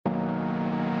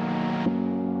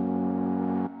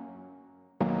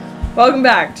Welcome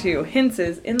back to Hints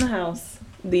in the House,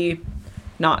 the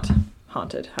not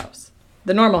haunted house,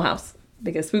 the normal house,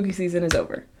 because spooky season is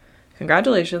over.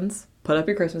 Congratulations. Put up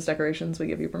your Christmas decorations. We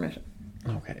give you permission.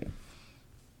 Okay.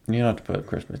 You don't have to put up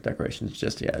Christmas decorations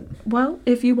just yet. Well,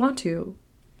 if you want to.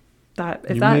 If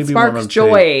You that maybe sparks wanna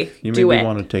joy, you do maybe it.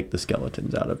 want to take the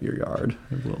skeletons out of your yard.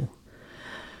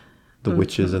 The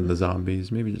witches and the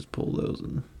zombies. Maybe just pull those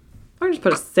and... Or just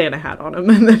put a Santa hat on them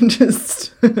and then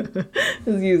just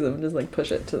use them. Just like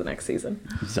push it to the next season.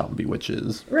 Zombie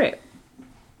witches. Right.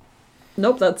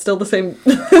 Nope, that's still the same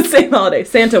same holiday.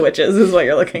 Santa witches is what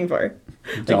you're looking for.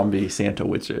 Zombie Santa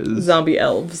witches. Zombie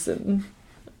elves and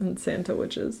Santa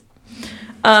witches.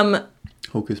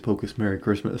 Hocus Pocus, Merry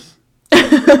Christmas.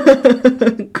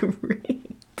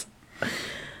 Great.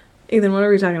 Ethan, what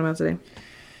are we talking about today?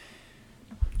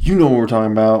 You know what we're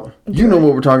talking about. You know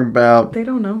what we're talking about. They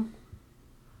don't know.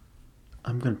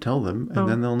 I'm going to tell them, and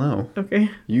then they'll know. Okay.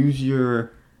 Use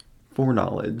your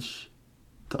foreknowledge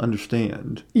to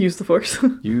understand. Use the force.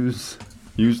 Use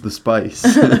the spice.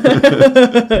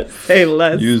 Say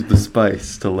less. Use the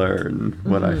spice to learn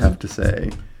what I have to say.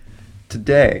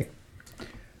 Today,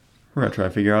 we're going to try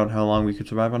to figure out how long we could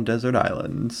survive on desert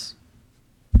islands.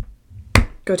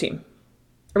 Go team.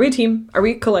 Are we a team? Are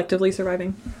we collectively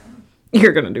surviving?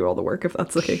 You're going to do all the work if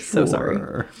that's the case. So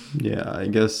sorry. Yeah, I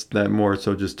guess that more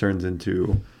so just turns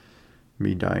into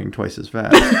me dying twice as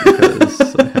fast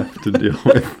because I have to deal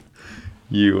with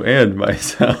you and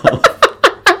myself.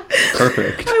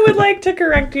 Perfect. I would like to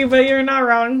correct you, but you're not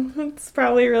wrong. It's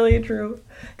probably really true.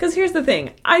 Because here's the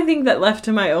thing. I think that left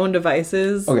to my own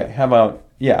devices... Okay, how about...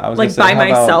 Yeah, I was like going to say,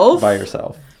 by myself? By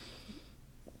yourself.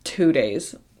 2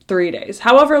 days. 3 days.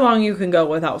 However long you can go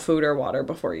without food or water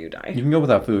before you die. You can go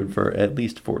without food for at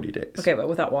least 40 days. Okay, but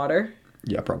without water?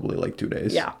 Yeah, probably like 2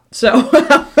 days. Yeah. So,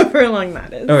 however long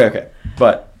that is. Okay.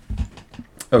 But,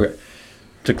 okay.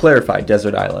 To clarify,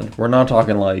 desert island. We're not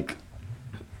talking like...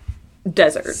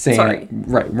 Desert. Sand. Sorry.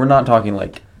 Right. We're not talking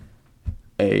like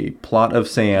a plot of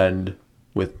sand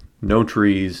with no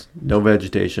trees, no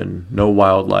vegetation, no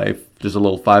wildlife. Just a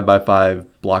little 5x5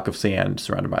 block of sand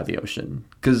surrounded by the ocean.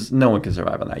 Because no one can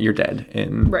survive on that. You're dead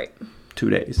in 2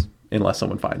 days. Unless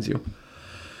someone finds you.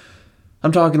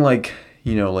 I'm talking like,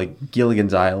 like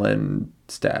Gilligan's Island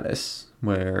status.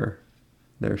 Where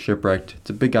they're shipwrecked. It's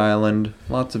a big island.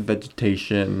 Lots of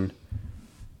vegetation.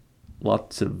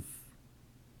 Lots of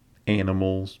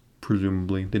animals,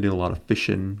 presumably. They did a lot of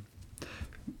fishing.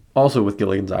 Also with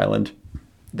Gilligan's Island,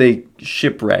 they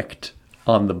shipwrecked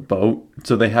on the boat.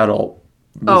 So they had all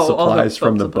the supplies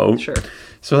from the boat. Sure.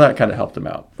 So that kind of helped them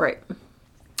out. Right.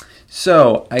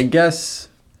 So I guess,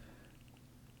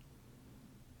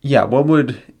 yeah,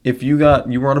 if you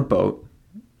were on a boat,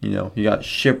 you got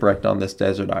shipwrecked on this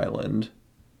desert island,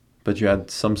 but you had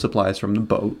some supplies from the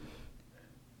boat.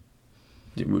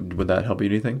 Would that help you,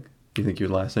 do you think? Do you think you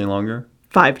would last any longer?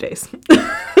 5 days.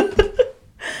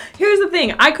 Here's the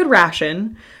thing. I could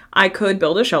ration. I could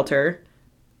build a shelter.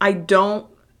 I don't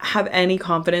have any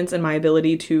confidence in my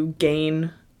ability to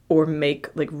gain or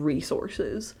make like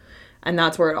resources. And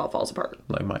that's where it all falls apart.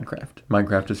 Like Minecraft.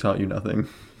 Minecraft has taught you nothing.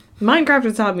 Minecraft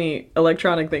has taught me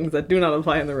electronic things that do not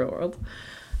apply in the real world.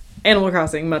 Animal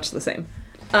Crossing, much the same.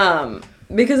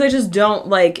 Because I just don't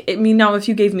like... now if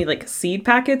you gave me like seed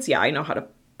packets, yeah, I know how to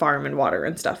farm and water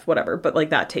and stuff, whatever. But like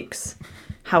that takes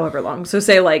however long. So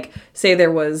say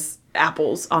there was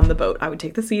apples on the boat. I would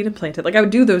take the seed and plant it. Like I would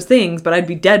do those things, but I'd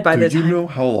be dead by the time. Do you know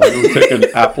how long it would take an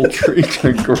apple tree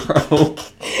to grow?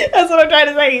 That's what I'm trying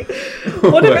to say.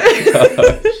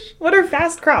 What are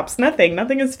fast crops? Nothing.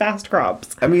 Nothing is fast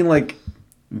crops. I mean, like,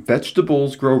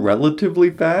 vegetables grow relatively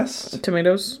fast.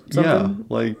 Tomatoes? Something? Yeah,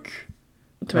 like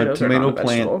Tomatoes a tomato are not a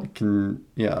vegetable. plant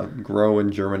can, grow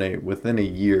and germinate within a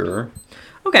year.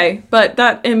 Okay, but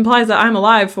that implies that I'm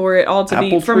alive for it all to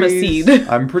be from a seed.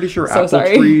 I'm pretty sure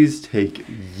trees take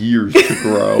years to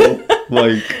grow.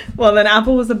 Well, then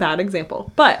apple was a bad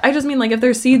example. But I just mean, like, if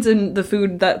there's seeds in the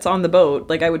food that's on the boat,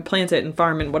 like, I would plant it and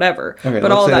farm and whatever. Okay,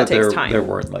 but all of that takes time. There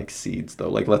weren't, like, seeds, though.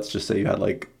 Like, let's just say you had,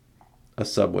 like, a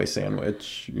Subway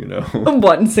sandwich,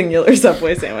 One singular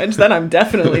Subway sandwich. Then I'm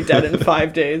definitely dead in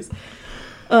 5 days.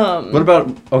 What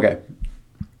about... Okay.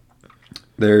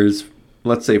 There's...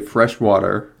 Let's say fresh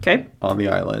water on the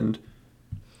island,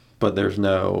 but there's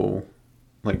no,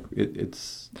 like,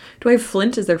 it's... Do I have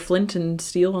flint? Is there flint and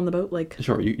steel on the boat? Like,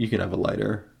 sure, you can have a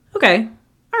lighter. Okay.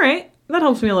 All right. That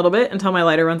helps me a little bit until my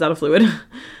lighter runs out of fluid.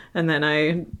 And then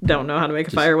I don't know how to make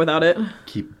a fire without it.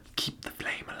 Keep the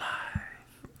flame alive.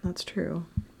 That's true.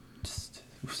 Just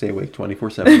stay awake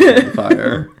 24/7 on the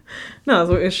fire.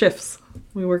 No, it shifts.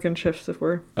 We work in shifts if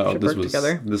we're Oh, shipwrecked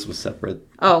together. this was separate.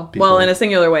 Oh, people. well, in a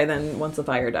singular way, then once the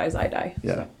fire dies, I die.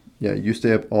 Yeah. Yeah, you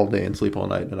stay up all day and sleep all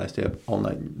night, and I stay up all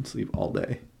night and sleep all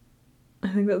day. I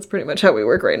think that's pretty much how we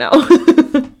work right now.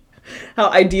 How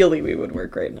ideally we would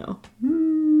work right now.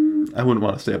 I wouldn't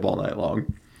want to stay up all night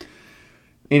long.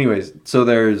 Anyways, so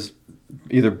there's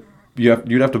either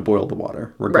you'd have to boil the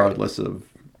water regardless of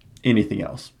anything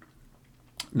else.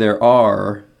 There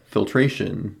are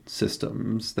filtration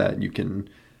systems that you can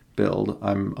build.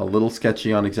 I'm a little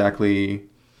sketchy on exactly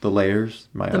the layers.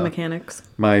 The mechanics.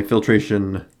 My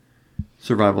filtration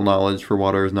survival knowledge for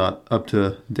water is not up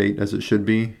to date as it should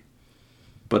be.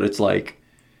 But it's like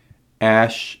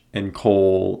ash and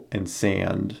coal and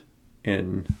sand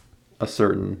in a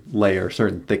certain layer,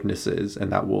 certain thicknesses,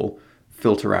 and that will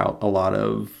filter out a lot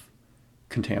of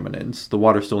contaminants. The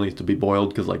water still needs to be boiled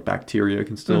because like bacteria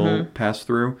can still pass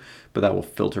through, but that will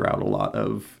filter out a lot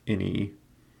of any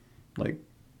like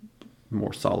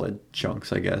more solid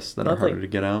chunks, I guess, that are harder to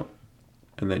get out.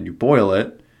 And then you boil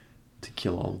it to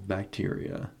kill all the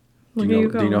bacteria. Do you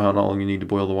know how long you need to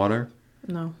boil the water?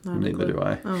 No, not Neither do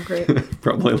I. Oh, great.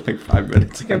 Probably like 5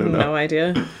 minutes. I have no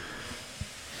idea.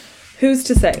 Who's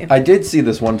to say? I did see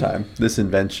this one time, this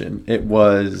invention. It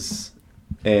was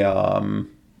a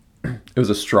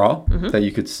straw that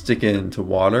you could stick into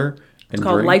water and It's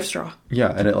called drink. Life Straw.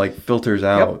 Yeah, and it like filters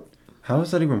out. How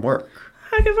does that even work?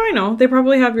 Heck if I know. They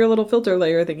probably have your little filter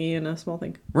layer thingy in a small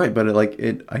thing. Right, but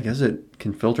I guess it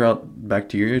can filter out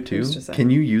bacteria too. Who's to say? Can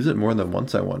you use it more than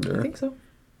once, I wonder? I think so.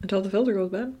 Until the filter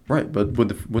goes bad. Right, but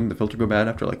wouldn't the filter go bad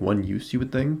after like one use, you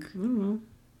would think? I don't know.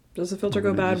 Does the filter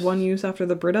go bad one use after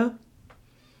the Brita?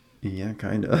 Yeah,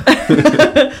 kind of.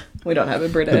 We don't have a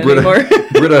Brita anymore.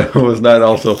 Brita was not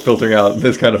also filtering out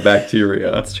this kind of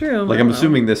bacteria. That's true. Like, I'm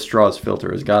assuming this straw's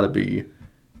filter has got to be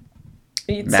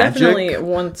It's magic? definitely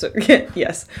once.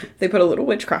 Yes, they put a little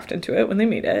witchcraft into it when they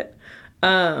made it.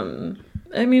 I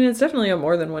mean, it's definitely a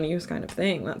more than one use kind of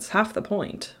thing. That's half the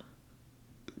point.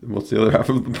 What's the other half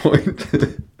of the point?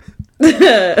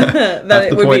 Half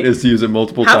the point is to use it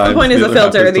multiple times. Half the point is the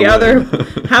filter. The other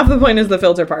live. half the point is the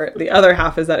filter part. The other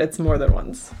half is that it's more than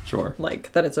once. Sure.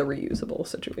 Like that it's a reusable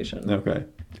situation. Okay.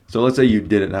 So let's say you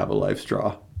didn't have a life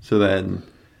straw. So then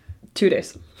 2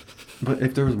 days. But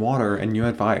if there was water and you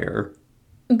had fire,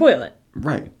 Boil it.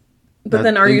 right. But that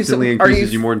then are you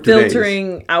increases you more than 2 days.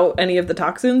 filtering out any of the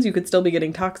toxins? You could still be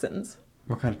getting toxins.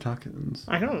 What kind of toxins?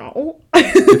 I don't know.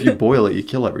 If you boil it, you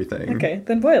kill everything. Okay,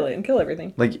 then boil it and kill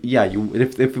everything. Like, yeah,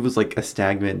 if it was like a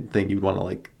stagnant thing, you'd want to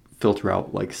like filter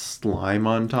out like slime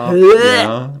on top.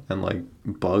 Yeah. And like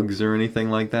bugs or anything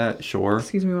like that. Sure.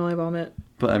 Excuse me while I vomit.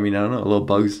 But I mean, I don't know, a little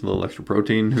bugs, a little extra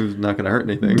protein, who's not going to hurt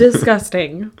anything.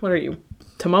 Disgusting. What are you?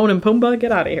 Timon and Pumbaa?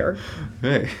 Get out of here.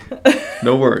 Hey,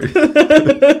 no worries.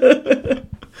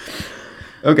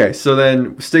 Okay, so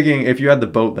then if you had the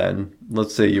boat then,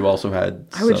 let's say you also had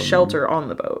I would shelter on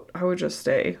the boat. I would just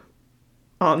stay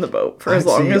on the boat for as I'd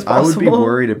long see, as possible. I would be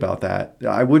worried about that.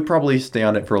 I would probably stay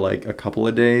on it for like a couple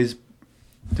of days,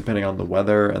 depending on the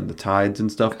weather and the tides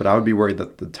and stuff, but I would be worried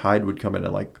that the tide would come in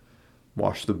and like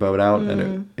wash the boat out,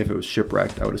 and if it was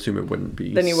shipwrecked, I would assume it wouldn't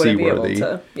be Then you wouldn't seaworthy, be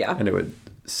able to, yeah. and it would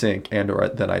sink, or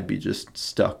then I'd be just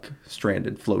stuck,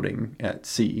 stranded, floating at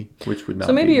sea, which would not.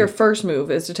 So maybe be... your first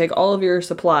move is to take all of your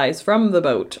supplies from the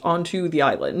boat onto the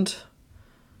island.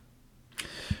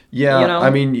 Yeah, You know?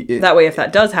 I mean, That way, if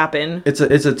that does happen, it's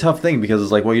a tough thing because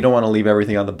it's like, well, you don't want to leave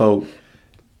everything on the boat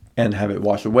and have it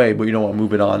wash away, but you don't want to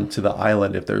move it on to the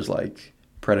island if there's like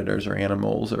predators or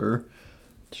animals or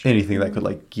anything that could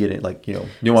like get it. Like, you don't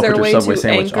want to put your Subway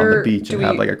sandwich on the beach and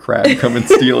have like a crab come and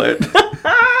steal it.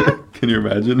 Can you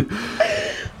imagine?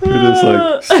 You're just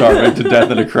like starving to death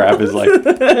and a crab is like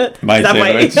my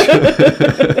sandwich.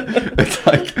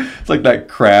 It's like that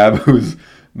crab who's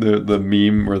the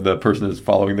meme where the person is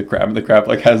following the crab and the crab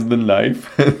like has the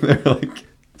knife and they're like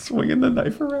swinging the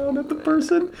knife around at the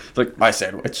person. It's like my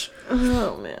sandwich.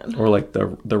 oh man. Or like the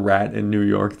rat in New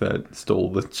York that stole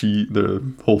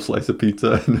the whole slice of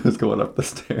pizza and was going up the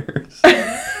stairs.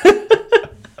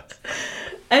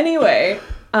 Anyway,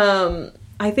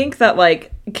 I think that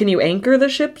like, can you anchor the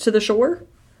ship to the shore?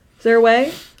 Is there a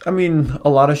way? I mean, a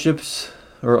lot of ships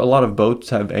or a lot of boats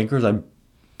have anchors. I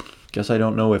guess I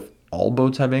don't know if all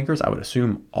boats have anchors. I would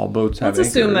assume all boats have anchors. Let's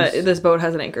assume that this boat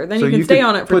has an anchor. Then So you can you stay could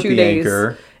on it for put 2 the days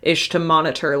anchor- ish to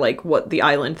monitor like what the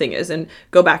island thing is and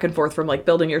go back and forth from like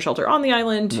building your shelter on the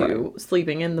island to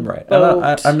sleeping in the Right. boat.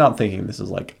 And I'm not thinking this is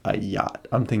like a yacht.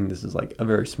 I'm thinking this is like a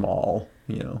very small,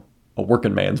 a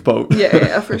working man's boat.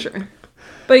 yeah, for sure.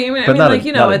 But I mean, not like,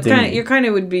 a- not a it's kind of dinghy. you kind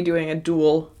of would be doing a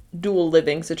dual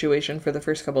living situation for the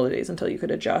first couple of days until you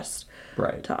could adjust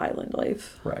Right. to island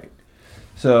life. Right.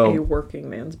 So A working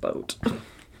man's boat.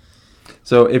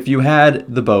 So if you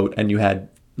had the boat and you had,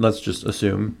 let's just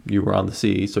assume you were on the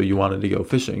sea, so you wanted to go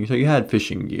fishing, so you had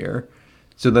fishing gear.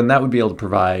 So then that would be able to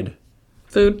provide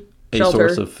Food, a shelter.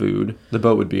 source of food. The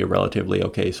boat would be a relatively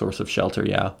okay source of shelter,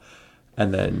 yeah.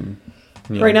 And then,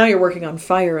 you know, Right now, you're working on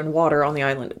fire and water on the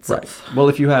island right. itself. Well,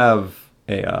 if you have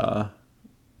a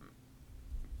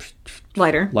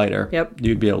Lighter. lighter, Yep.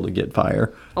 you'd be able to get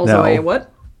fire. Also, Now, a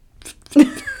what?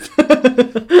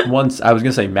 once I was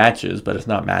gonna say matches, but it's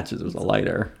not matches. It was a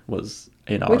lighter. Was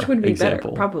in our Which would be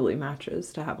example. better? Probably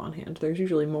matches to have on hand. There's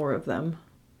usually more of them.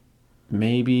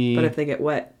 Maybe. But if they get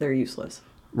wet, they're useless.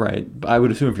 Right. I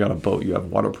would assume if you're on a boat, you have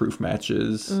waterproof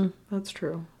matches. That's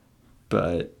true.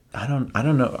 But I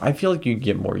don't know. I feel like you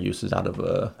get more uses out of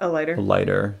A lighter. a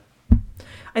lighter.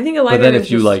 I think a lighter But then is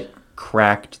if you just- like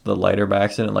cracked the lighter by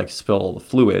accident, like spill all the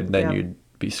fluid, then Yeah. you'd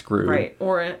be screwed. Right.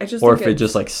 Or I just Or think if it it's-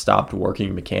 just like stopped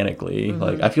working mechanically.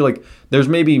 Like I feel like there's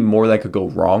maybe more that could go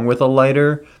wrong with a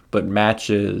lighter, but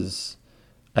matches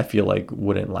I feel like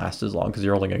wouldn't last as long because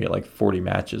you're only gonna get like 40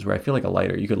 matches. Where I feel like a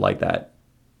lighter, you could light that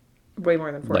way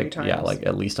more than 40 like times. yeah, like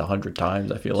at least 100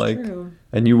 times. I feel It's like, true.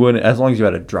 and you wouldn't, as long as you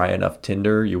had a dry enough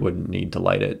tinder, you wouldn't need to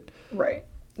light it Right.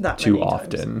 That too many times.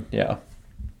 often. Yeah.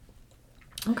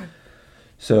 Okay.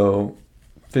 So,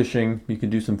 fishing, you could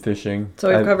do some fishing. So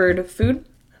we've I- covered food, and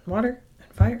water,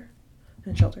 and fire,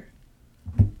 and shelter.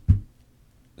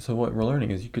 So what we're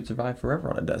learning is you could survive forever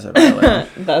on a desert island.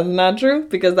 That's not true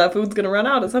because that food's gonna run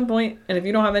out at some point, and if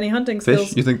you don't have any hunting skills,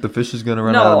 Fish? You think the fish is gonna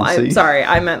run no, out on the sea? I'm sorry,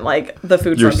 I meant like the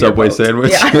food Your from Subway boat.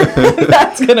 sandwich? Yeah,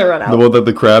 that's gonna run out. The one that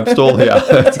the crab stole? Yeah,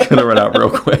 that's gonna run out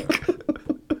real quick.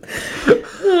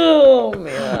 Oh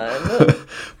man.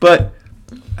 But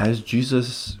as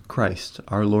Jesus Christ,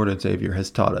 our Lord and Savior,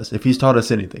 has taught us, if he's taught us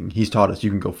anything, he's taught us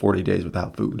you can go 40 days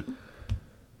without food.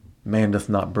 Man doth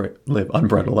not live on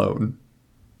bread alone.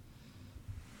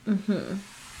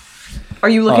 Are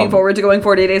you looking forward to going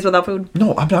 40 days without food?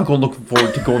 No, I'm not going to look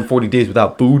forward to going 40 days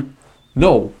without food.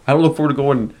 No, I don't look forward to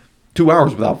going 2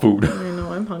 hours without food. I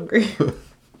know, I'm hungry.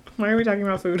 Why are we talking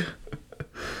about food?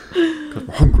 Because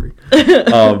we're hungry.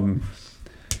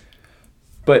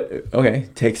 But, okay,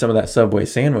 take some of that Subway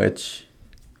sandwich,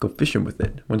 go fishing with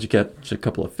it. Once you catch a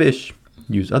couple of fish,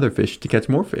 use other fish to catch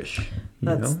more fish. You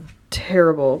That's know?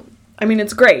 terrible. I mean,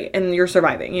 it's great, and you're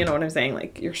surviving. You know what I'm saying?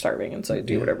 Like, you're starving, and so you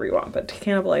do whatever you want. But to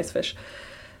cannibalize fish,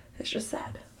 it's just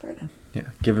sad for them. Yeah,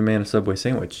 give a man a Subway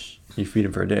sandwich. You feed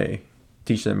him for a day.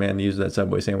 Teach that man to use that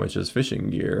Subway sandwich as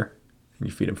fishing gear. And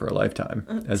you feed him for a lifetime,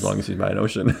 as long as he's by an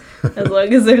ocean. As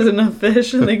long as there's enough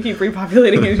fish and they keep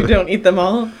repopulating and you don't eat them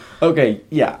all. Okay,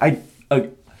 yeah, I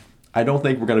don't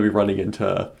think we're going to be running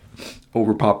into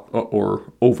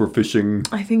overfishing.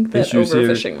 I think that issues here.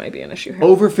 overfishing might be an issue here.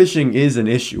 Overfishing is an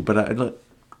issue, but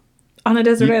On a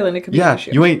desert island, it could be yeah, an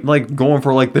issue. you ain't like going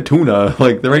for like the tuna.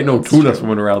 Like there ain't no That's tuna true.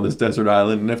 swimming around this desert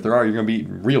island, and if there are, you're gonna be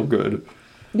eating real good.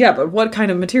 Yeah, but what kind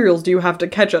of materials do you have to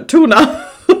catch a tuna?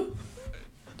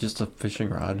 Just a fishing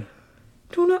rod.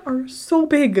 Tuna are so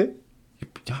big.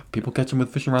 Yeah, people catch them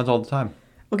with fishing rods all the time.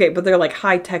 Okay, but they're like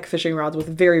high-tech fishing rods with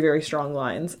very, very strong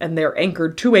lines, and they're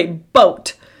anchored to a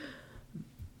boat.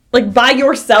 Like, by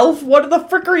yourself? What the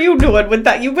frick are you doing with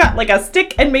that? You got, like, a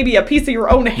stick and maybe a piece of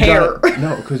your own hair.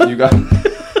 No, because you got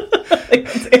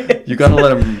you got to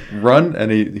let him run,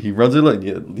 and he runs it. Like,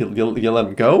 you let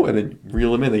him go, and then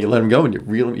reel him in. Then you let him go, and you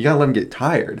reel him. You got to let him get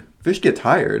tired. Fish get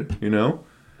tired, you know.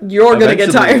 You're gonna get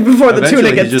Eventually- tired before the tuna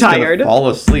eventually gets he's just tired. Gonna fall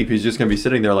asleep. He's just gonna be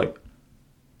sitting there like,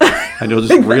 and you'll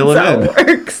just That's reel how him in. it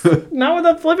works. Not with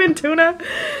a flippin' tuna.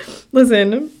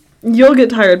 Listen, you'll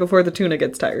get tired before the tuna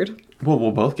gets tired. Well,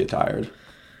 we'll both get tired,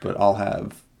 but I'll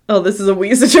have. Oh, this is a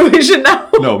we situation now.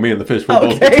 No, me and the fish will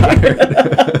both get Okay. tired.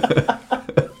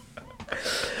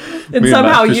 And Me and my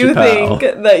somehow fishy you pal.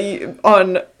 think that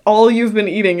on all you've been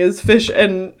eating is fish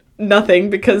and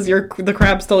nothing because the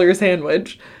crab stole your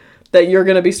sandwich, that you're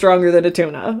gonna be stronger than a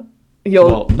tuna.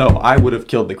 Well, no, I would have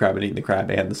killed the crab and eaten the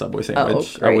crab and the Subway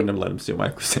sandwich. I great. wouldn't have let him steal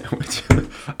my sandwich.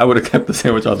 I would have kept the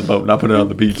sandwich on the boat, not put it on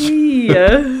the beach.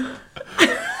 Yeah.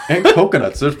 And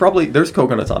coconuts. There's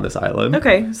coconuts on this island.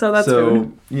 Okay, so that's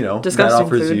food. You know, that Disgusting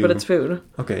offers food, you. but it's food.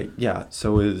 Okay, yeah.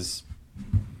 So is.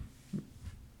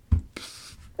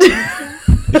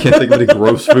 I can't think of any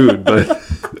gross food, but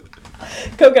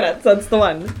Coconuts, that's the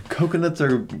one. coconuts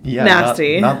are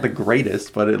Nasty. Not the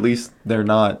greatest, but at least they're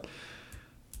not.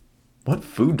 What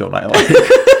food don't I like?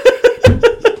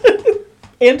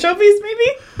 Anchovies,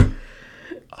 maybe?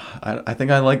 I think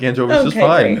I like anchovies just Okay,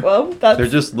 fine. great. Well, that's... They're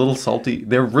just little salty.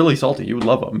 They're really salty. You would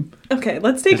love them. Okay,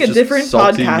 let's take It's a just different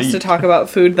salty podcast to meat. talk about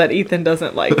food that Ethan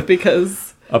doesn't like,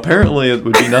 because... Apparently, it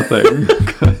would be nothing.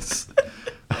 'Cause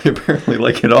I apparently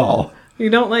like it all. You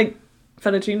don't like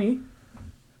fettuccine?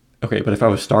 Okay, but if I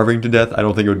was starving to death, I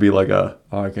don't think it would be like oh,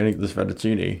 I can't eat this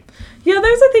fettuccine. Yeah,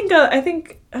 there's,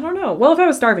 I don't know. Well, if I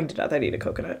was starving to death, I'd eat a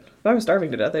coconut. If I was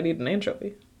starving to death, I'd eat an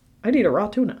anchovy. I'd eat a raw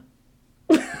tuna.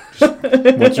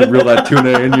 Once you reel that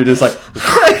tuna in, you're just like,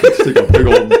 just take a big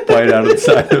old bite out of the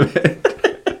side of it.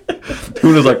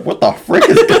 Tuna's like, what the frick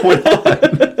is going on?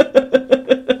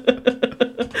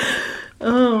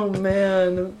 Oh,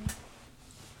 man.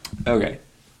 Okay,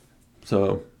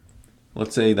 so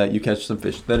let's say that you catch some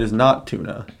fish that is not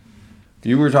tuna.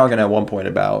 You were talking at one point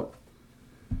about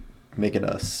making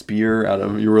a spear out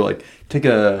of, you were like, take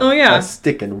a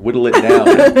stick and whittle it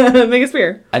down. Make a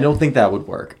spear. I don't think that would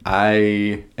work.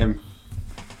 I don't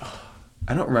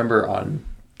remember on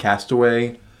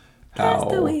Castaway how...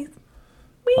 Castaways.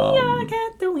 We are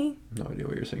castaways. No idea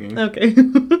what you're singing. Okay.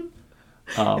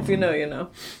 If you know, you know.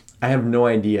 I have no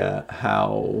idea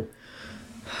how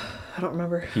I don't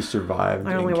remember. he survived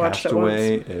I only in watched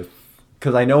Castaway. it once.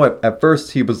 Because I know at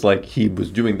first he was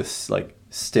doing this like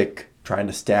stick trying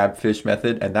to stab fish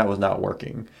method, and that was not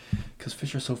working. Because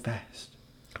fish are so fast.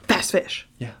 Fast fish.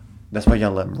 Yeah. That's why you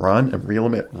gotta let them run and reel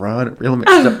them in, run and reel them in.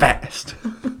 Because they're fast.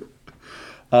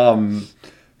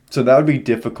 So that would be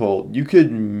difficult. You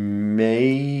could maybe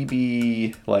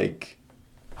like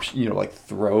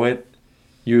throw it.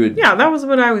 Yeah, that was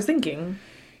what I was thinking.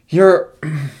 Your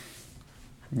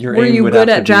Were aim you would good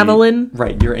have at to javelin?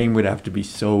 Right, your aim would have to be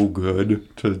so good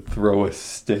to throw a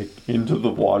stick into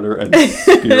the water and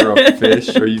spear a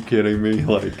fish. Are you kidding me?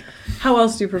 Like, How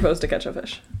else do you propose to catch a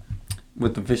fish?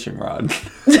 with the fishing rod.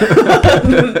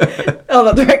 Oh,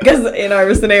 that's right, because in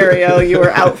our scenario, you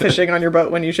were out fishing on your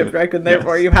boat when you shipwrecked, and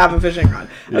therefore Yes. you have a fishing rod.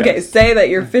 Okay, Yes. say that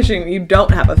you're fishing, you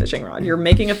don't have a fishing rod. You're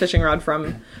making a fishing rod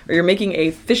or you're making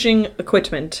a fishing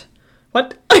equipment.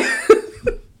 What?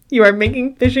 You are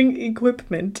making fishing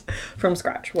equipment from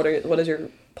scratch. What is your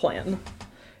plan?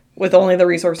 With only the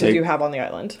resources you have on the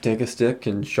island. Take a stick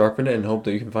and sharpen it and hope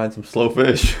that you can find some slow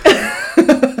fish.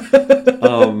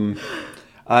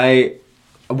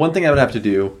 One thing I would have to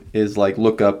do is like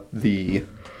look up the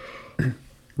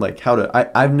like how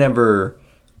to I've never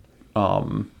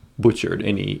butchered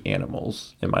any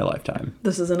animals in my lifetime.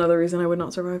 This is another reason I would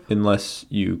not survive. Unless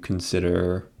you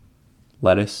consider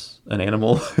lettuce an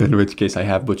animal, in which case I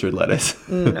have butchered lettuce.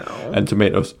 No. And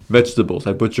tomatoes. Vegetables.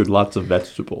 I butchered lots of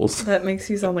vegetables. That makes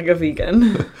you sound like a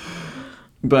vegan.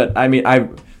 But I mean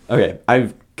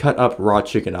I've cut up raw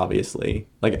chicken, obviously.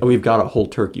 Like, we've got a whole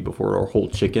turkey before, or whole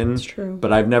chicken. That's true.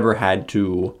 But I've never had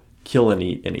to kill and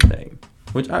eat anything.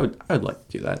 Which I would like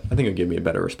to do that. I think it would give me a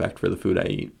better respect for the food I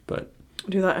eat, but...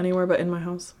 Do that anywhere but in my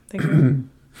house. Thank you.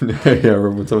 Yeah, I remember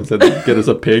when someone said, get us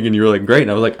a pig, and you were like, great.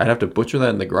 And I was like, I'd have to butcher that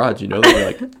in the garage, you know?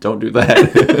 They're like, don't do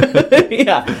that.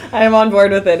 Yeah, I am on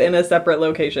board with it in a separate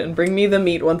location. Bring me the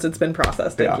meat once it's been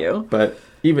processed. Thank you. But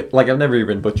even, like, I've never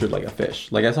even butchered, like, a fish.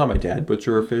 Like, I saw my dad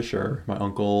butcher a fish, or my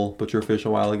uncle butcher a fish a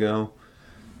while ago.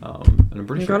 And I'm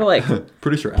pretty sure,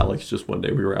 pretty sure Alex just one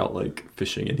day we were out, like,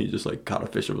 fishing, and he just, like, caught a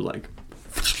fish and was like,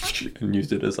 and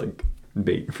used it as, like,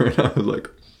 bait for it. I was like,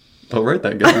 all right,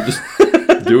 then, guess we're just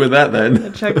doing that then.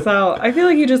 It checks out. I feel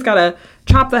like you just gotta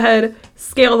chop the head,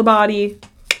 scale the body,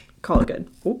 call it good.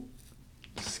 Ooh.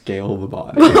 Scale the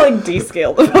body. Like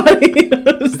descale the body. You know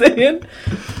what I'm saying?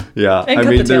 Yeah, And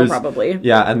cut the tail probably.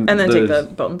 Yeah, and then take the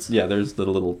bones. Yeah, there's the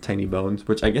little tiny bones,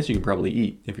 which I guess you can probably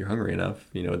eat if you're hungry enough.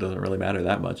 You know, it doesn't really matter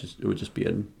that much. It would just be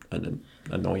an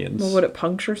annoyance. Well, would it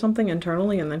puncture something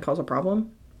internally and then cause a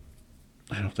problem?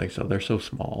 I don't think so. They're so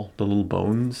small. The little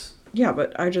bones. Yeah,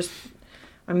 but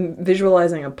I'm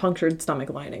visualizing a punctured stomach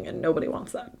lining, and nobody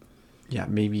wants that. Yeah,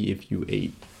 maybe if you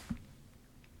ate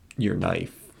your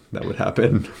knife, that would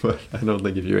happen. But I don't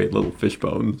think if you ate little fish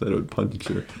bones, that it would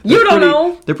puncture. You don't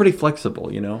know. They're pretty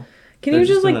flexible, you know? Can you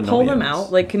just like pull them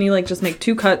out? Like, can you like just make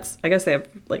 2 cuts? I guess they have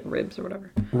like ribs or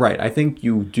whatever. Right. I think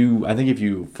you do. I think if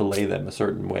you fillet them a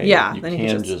certain way, yeah, you then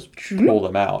can just pull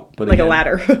them out. But like again, a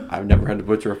ladder. I've never had to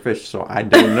butcher a fish, so I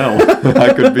don't know.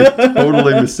 I could be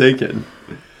totally mistaken.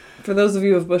 For those of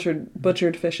you who have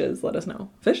butchered fishes, let us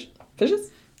know. Fishes?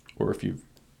 Or if you've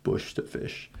bushed a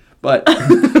fish. But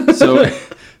so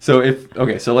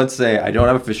let's say I don't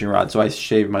have a fishing rod, so I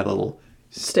shave my little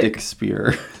stick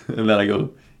spear, and then I go,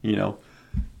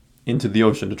 into the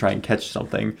ocean to try and catch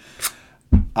something.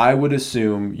 I would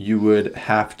assume you would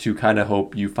have to kind of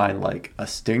hope you find like a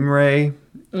stingray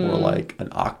or like an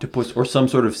octopus or some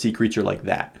sort of sea creature like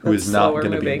that who is not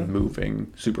going to be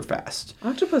moving super fast.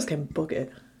 Octopus can book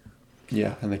it.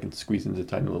 Yeah, and they can squeeze into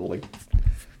tiny little like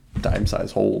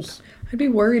dime-sized holes. I'd be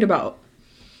worried about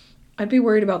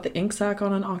the ink sac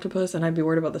on an octopus, and I'd be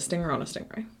worried about the stinger on a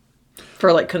stingray.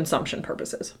 for like consumption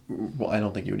purposes. Well, I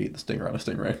don't think you would eat the stinger on a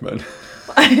stingray, but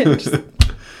Just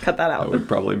cut that that out. would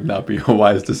probably not be a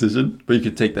wise decision. But you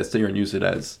could take that stinger and use it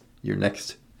as your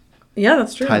next. Yeah,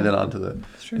 that's true. Tie that onto the.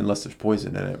 true. Unless there's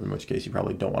poison in it, in which case you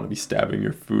probably don't want to be stabbing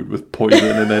your food with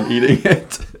poison and then eating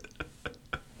it.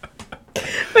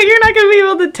 But you're not gonna be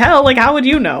able to tell. Like, how would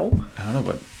you know? I don't know,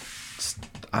 but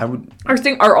I would.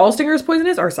 Are all stingers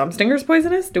poisonous? Are some stingers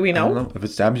poisonous? Do we I don't know? know. If it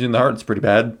stabs you in the heart, it's pretty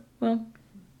bad. Well,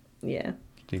 yeah.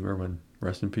 Steve Irwin,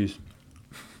 rest in peace.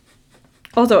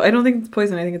 Also, I don't think it's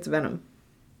poison. I think it's venom.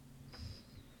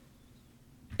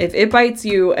 If it bites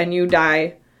you and you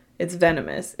die, it's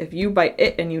venomous. If you bite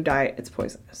it and you die, it's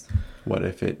poisonous. What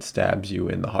if it stabs you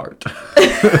in the heart?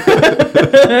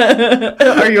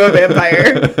 Are you a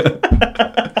vampire?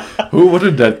 Who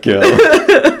would that kill?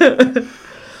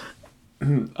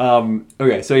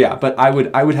 Okay, so yeah, but I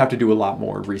would have to do a lot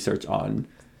more research on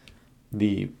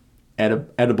the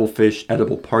edible fish,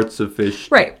 edible parts of fish.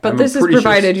 Right, but I'm this is pretty sure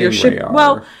provided your ship. stingray are.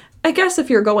 Well, I guess if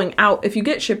you're going out, if you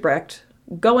get shipwrecked,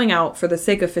 going out for the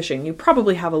sake of fishing, you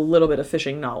probably have a little bit of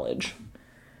fishing knowledge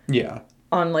Yeah,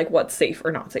 on like what's safe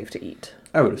or not safe to eat.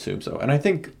 I would assume so. And I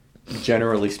think,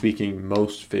 generally speaking,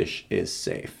 most fish is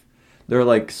safe. There are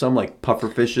like some like puffer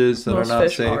fishes that Most are not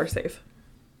fish safe. are safe.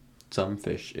 Some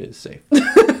fish is safe. I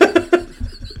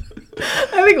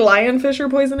think lionfish are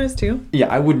poisonous too. Yeah,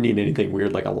 I wouldn't eat anything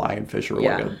weird like a lionfish or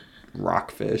Yeah. like a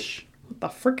rockfish. What the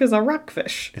frick is a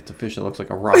rockfish? It's a fish that looks like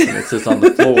a rock and it sits on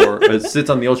the floor. It sits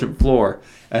on the ocean floor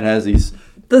and has these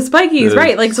The spikies,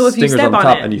 right? Like, so if you stingers step the on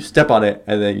top, it. and you step on it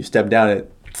and then you step down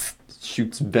it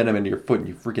shoots venom into your foot and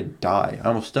you freaking die. I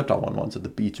almost stepped on one once at the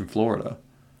beach in Florida.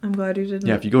 I'm glad you didn't.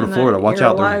 Yeah, if you go to and Florida, that watch you're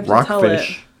out. alive There's to tell it.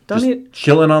 rockfish Don't just eat.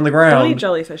 chilling on the ground. Don't eat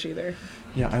jellyfish either.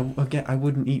 Yeah, I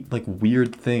wouldn't eat like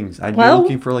weird things. I'd Well, be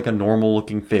looking for like a normal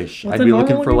looking fish. what's I'd a be looking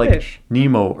normal for looking like fish?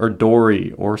 Nemo or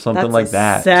Dory or something That's like a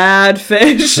that. sad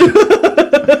fish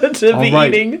to All be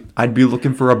right, eating. I'd be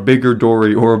looking for a bigger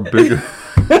Dory or a bigger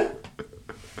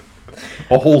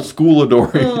a whole school of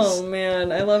Dories. Oh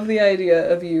man, I love the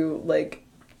idea of you like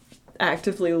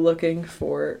actively looking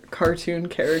for cartoon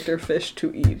character fish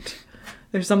to eat.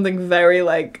 There's something very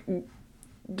like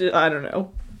I don't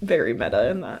know, very meta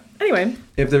in that. Anyway,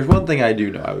 If there's one thing I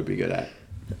do know I would be good at,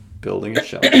 building a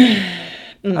shelter.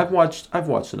 I've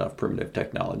watched enough primitive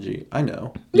technology. I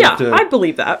know. You yeah, have to- I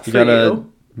believe that You for gotta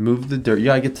you. move the dirt. You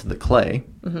gotta get to the clay.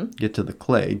 Get to the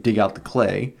clay. Dig out the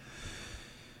clay,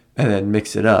 and then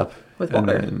mix it up With and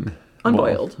water. then-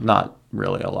 Unboiled. well, not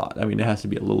really a lot. I mean, it has to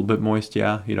be a little bit moist.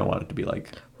 Yeah, you don't want it to be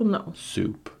like Well, no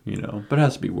soup, but it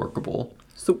has to be workable.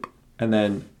 soup. And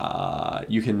then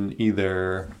you can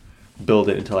either build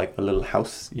it into like a little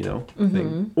house,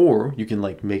 thing, or you can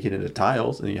like make it into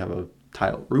tiles and you have a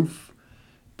tile roof.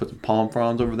 Put some palm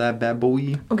fronds over that bad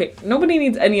boy. Okay, nobody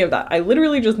needs any of that. I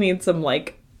literally just need some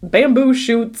like bamboo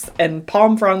shoots and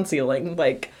palm frond ceiling.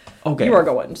 Like, Okay. you are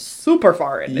going super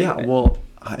far into Yeah, it. well,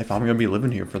 if I'm gonna be living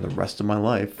here for the rest of my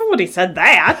life, Nobody said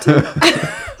that.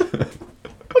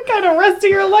 What kind of rest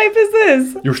of your life is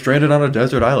this? you're stranded on a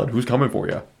desert island. Who's coming for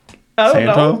you? I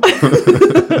don't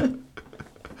Santa? know.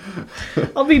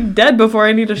 I'll be dead before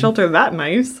I need a shelter that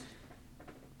nice.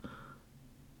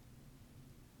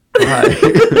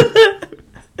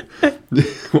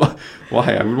 Why?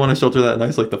 Why? I would want to shelter that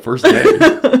nice like the first day.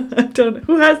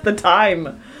 Who has the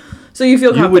time? So you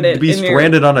feel You would confident be in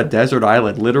stranded on a desert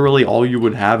island. Literally, all you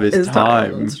would have is your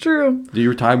time. It's true.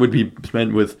 Your time would be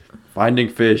spent with finding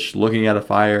fish, looking at a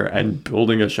fire, and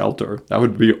building a shelter. That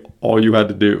would be all you had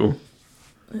to do.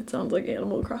 It sounds like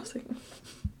Animal Crossing.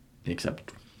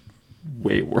 Except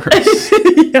way worse.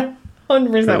 Yeah,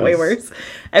 100% way Yes. worse.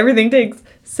 Everything takes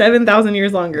 7,000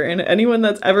 years longer, and anyone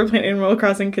that's ever played Animal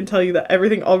Crossing can tell you that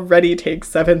everything already takes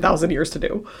 7,000 years to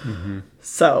do.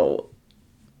 So,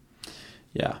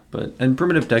 Yeah, and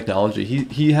primitive technology,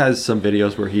 he has some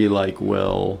videos where he like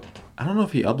will, I don't know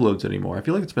if he uploads anymore. I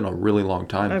feel like it's been a really long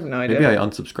time. I have no idea. Maybe I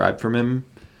unsubscribed from him,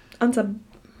 unsub.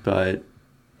 but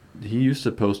he used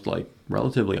to post like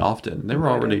relatively often. They were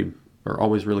Right.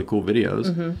 always really cool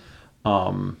videos.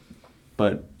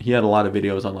 But he had a lot of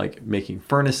videos on like making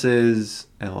furnaces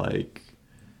and like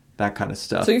that kind of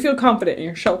stuff. So you feel confident in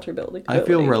your shelter building I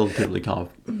feel ability. relatively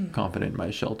confident in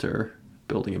my shelter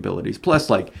building abilities. Plus,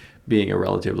 like being a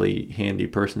relatively handy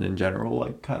person in general,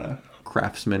 like kind of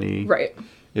craftsman-y, Right.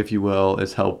 if you will,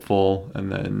 is helpful.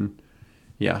 And then,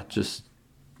 yeah, just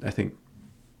I think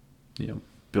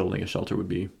building a shelter would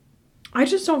be I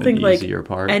just don't an think like easier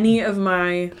part. any of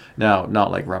my Now,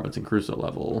 not like Robinson Crusoe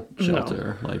level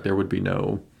shelter. Like there would be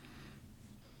no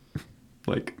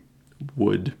like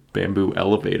wood bamboo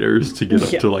elevators to get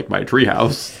up Yeah. to like my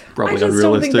treehouse. Probably I just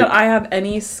unrealistic. don't think that I have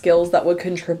any skills that would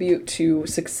contribute to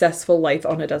successful life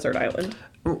on a desert island.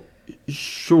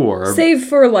 Sure. Save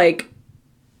for, like,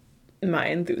 my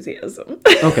enthusiasm.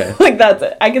 Okay. Like, that's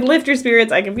it. I can lift your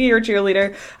spirits. I can be your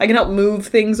cheerleader. I can help move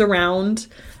things around.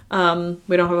 We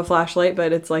don't have a flashlight,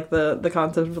 but it's like the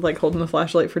concept of like holding the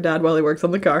flashlight for Dad while he works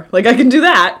on the car. Like, I can do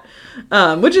that,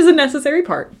 which is a necessary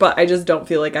part. But I just don't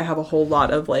feel like I have a whole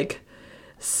lot of like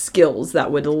skills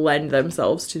that would lend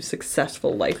themselves to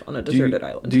successful life on a deserted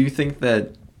island. Do you think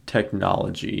that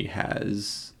technology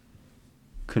has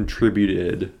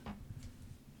contributed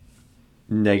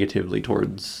negatively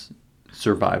towards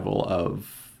survival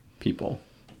of people?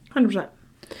 100%.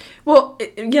 Well,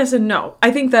 yes and no.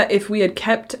 I think that if we had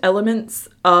kept elements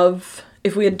of,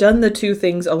 if we had done the two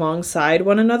things alongside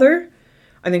one another,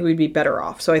 I think we'd be better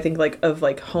off. So I think like of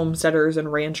like homesteaders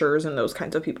and ranchers and those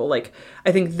kinds of people, like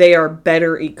I think they are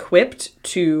better equipped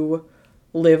to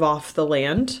live off the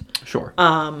land. Sure.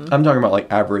 I'm talking about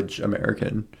like average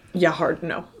American. Yeah, hard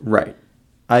no. Right.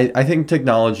 I think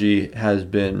technology has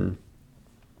been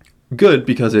good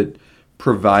because it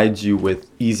provides you with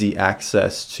easy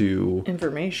access to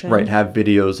Information. right, have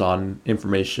videos on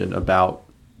information about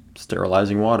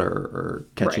sterilizing water or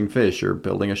catching Right. fish or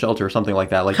building a shelter or something like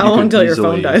that. Like How you long could till your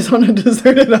phone easily- dies on a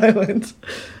deserted island?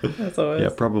 That's always. Yeah,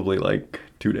 probably like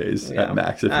 2 days Yeah, at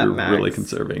max if at you're really max.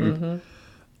 conserving.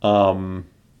 And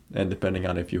depending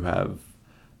on if you have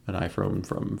an iPhone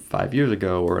from 5 years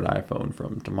ago or an iPhone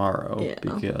from tomorrow, Yeah.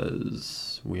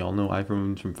 because we all know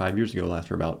iPhones from 5 years ago last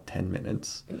for about 10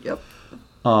 minutes. Yep.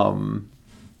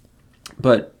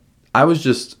 But I was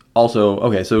just also,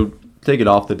 okay, so take it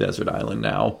off the desert island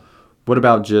now. What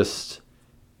about just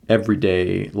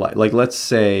everyday life? Like, let's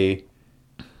say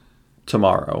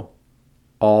tomorrow,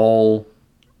 all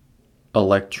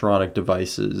electronic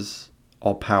devices,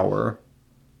 all power,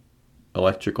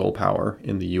 electrical power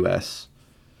in the US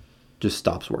just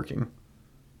stops working.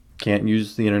 Can't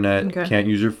use the internet, Okay. can't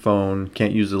use your phone,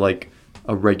 can't use like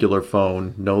a regular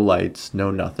phone, no lights,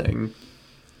 no nothing.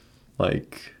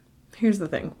 Like, Here's the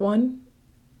thing. One,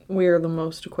 we are the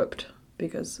most equipped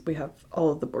because we have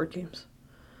all of the board games.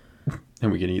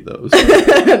 and we can eat those.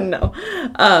 No.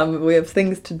 We have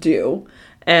things to do,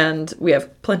 and we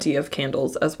have plenty of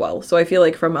candles as well. So I feel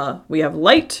like we have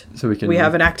light, So we can we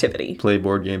have an activity. play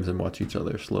board games and watch each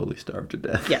other slowly starve to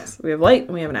death. Yes, we have light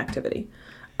and we have an activity.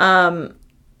 Can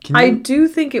I you- do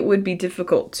think it would be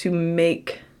difficult to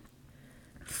make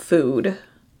food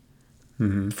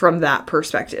from that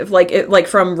perspective. Like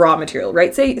from raw material,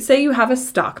 right? Say you have a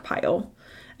stockpile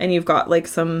and you've got like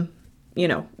some, you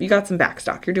got some back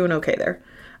stock. You're doing okay there.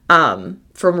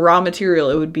 From raw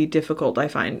material, it would be difficult, I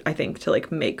think, to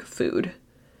like make food.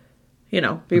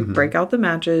 You break out the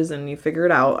matches and you figure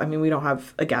it out. I mean, we don't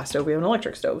have a gas stove, we have an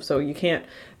electric stove, so you can't.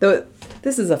 Though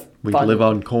this is a We fun, live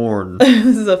on corn.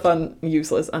 this is a fun,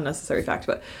 useless, unnecessary fact,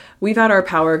 but we've had our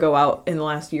power go out in the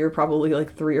last year probably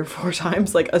like 3 or 4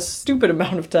 times, like a stupid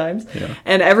amount of times. Yeah.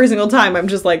 And every single time I'm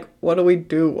just like, what do we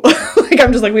do? Like,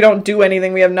 I'm just like, we don't do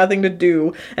anything. We have nothing to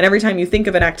do. And every time you think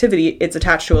of an activity, it's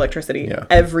attached to electricity. Yeah.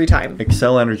 Every time.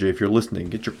 Excel Energy, if you're listening,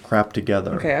 get your crap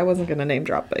together. Okay, I wasn't going to name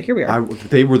drop, but here we are.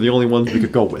 They were the only ones we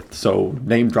could go with, so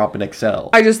name drop in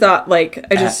Excel. I just thought, like,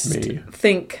 I just me.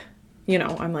 think,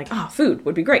 I'm like, food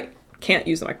would be great. Can't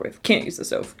use the microwave. Can't use the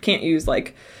stove. Can't use,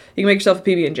 like, you can make yourself a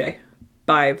PB&J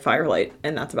by firelight,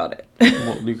 and that's about it.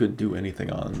 Well, you could do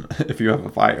anything on. If you have a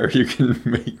fire, you can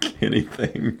make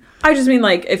anything. I just mean,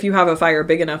 like, if you have a fire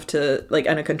big enough to, like,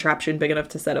 and a contraption big enough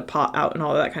to set a pot out and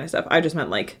all of that kind of stuff. I just meant,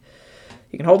 like,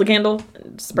 you can hold a candle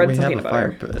and spread We some have peanut a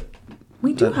butter. fire pit.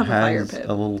 We do that have a fire has pit.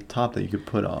 a little top that you could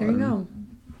put on. There you go.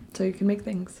 So you can make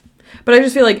things. But I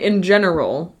just feel like, in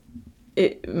general,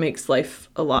 it makes life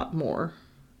a lot more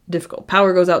difficult.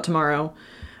 Power goes out tomorrow.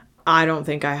 I don't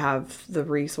think I have the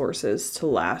resources to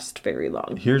last very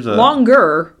long.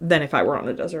 Longer than if I were on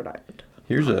a desert island.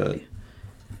 Here's a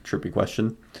trippy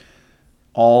question.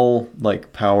 All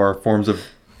like power forms of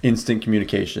instant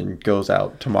communication goes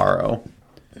out tomorrow.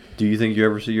 Do you think you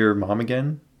ever see your mom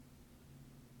again?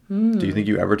 Do you think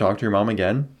you ever talk to your mom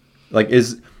again? Like,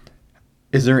 is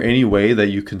there any way that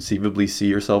you conceivably see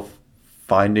yourself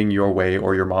finding your way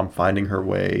or your mom finding her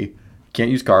way? Can't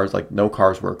use cars, like no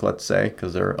cars work, let's say,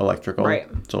 because they're electrical. Right.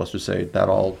 So let's just say that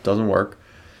all doesn't work.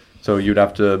 So you'd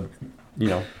have to,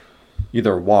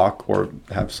 either walk or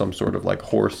have some sort of like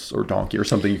horse or donkey or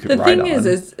something you could ride on. The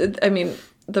thing is, I mean,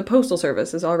 the Postal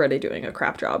Service is already doing a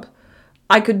crap job.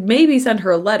 I could maybe send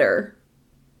her a letter,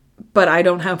 but I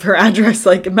don't have her address,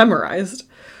 like, memorized.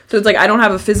 So it's like, I don't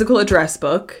have a physical address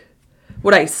book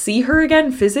Would I see her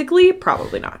again physically?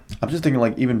 Probably not. I'm just thinking,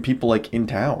 like, even people, like, in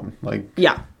town. Like,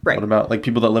 Yeah, right. what about, like,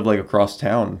 people that live, like, across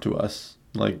town to us?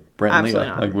 Like, Brent and Absolutely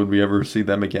Leah. not. Like, would we ever see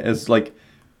them again? It's, like,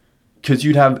 because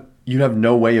you'd have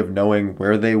no way of knowing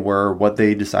where they were, what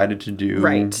they decided to do,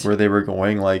 Right. where they were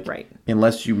going. Like, Right.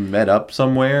 unless you met up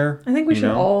somewhere. I think we you should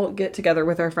know, all get together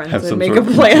with our friends have and some make sort a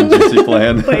of plan. contingency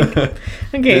plan. Like,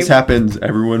 okay. This happens.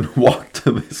 Everyone walk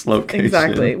to this location.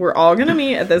 Exactly. We're all going to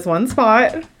meet at this one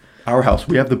spot. Our house.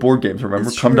 We have the board games. Remember,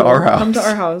 It's come true. to our house. Come to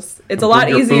our house. It's a And lot bring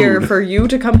your easier food. for you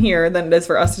to come here than it is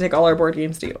for us to take all our board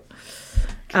games to you.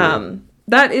 True.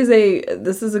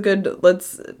 This is a good,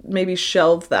 let's maybe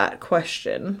shelve that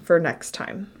question for next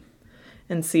time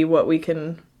and see what we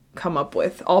can come up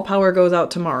with. All power goes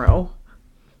out tomorrow.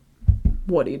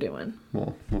 What are you doing?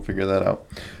 We'll figure that out.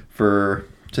 For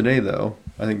today, though,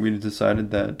 I think we decided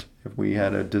that if we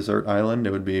had a desert island,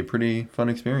 it would be a pretty fun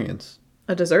experience.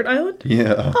 A desert island?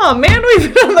 Yeah. Oh man,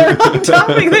 we've been on the wrong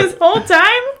topic this whole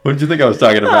time. What did you think I was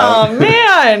talking about? Oh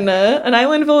man, an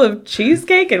island full of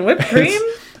cheesecake and whipped cream?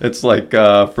 It's like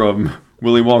from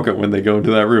Willy Wonka when they go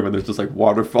into that room and there's just like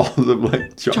waterfalls of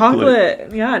like chocolate.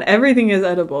 Chocolate. Yeah, and everything is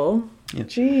edible. Yeah.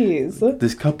 Jeez.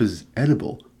 This cup is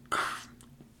edible.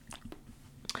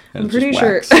 And I'm it's pretty just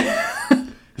sure.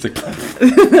 wax. It's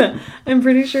like I'm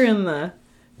pretty sure in the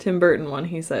Tim Burton one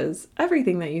he says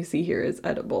everything that you see here is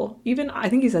edible. Even I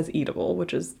think he says eatable,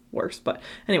 which is worse. But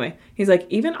anyway, he's like,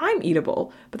 even I'm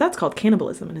eatable, but that's called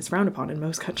cannibalism and is frowned upon in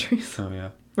most countries oh yeah.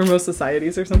 or most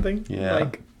societies or something. Yeah.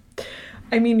 Like,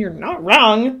 I mean, you're not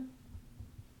wrong,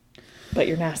 but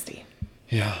you're nasty,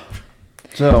 Yeah.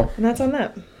 So and that's on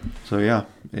that. yeah,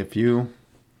 if you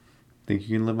think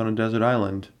you can live on a desert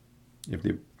island, if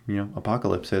the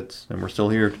apocalypse hits and we're still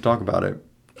here to talk about it,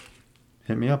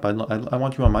 hit me up. I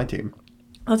want you on my team.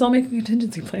 Let's all make a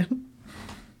contingency plan.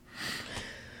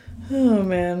 Oh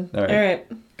man. All right. All right.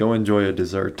 Go enjoy a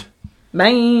dessert.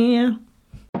 Bye.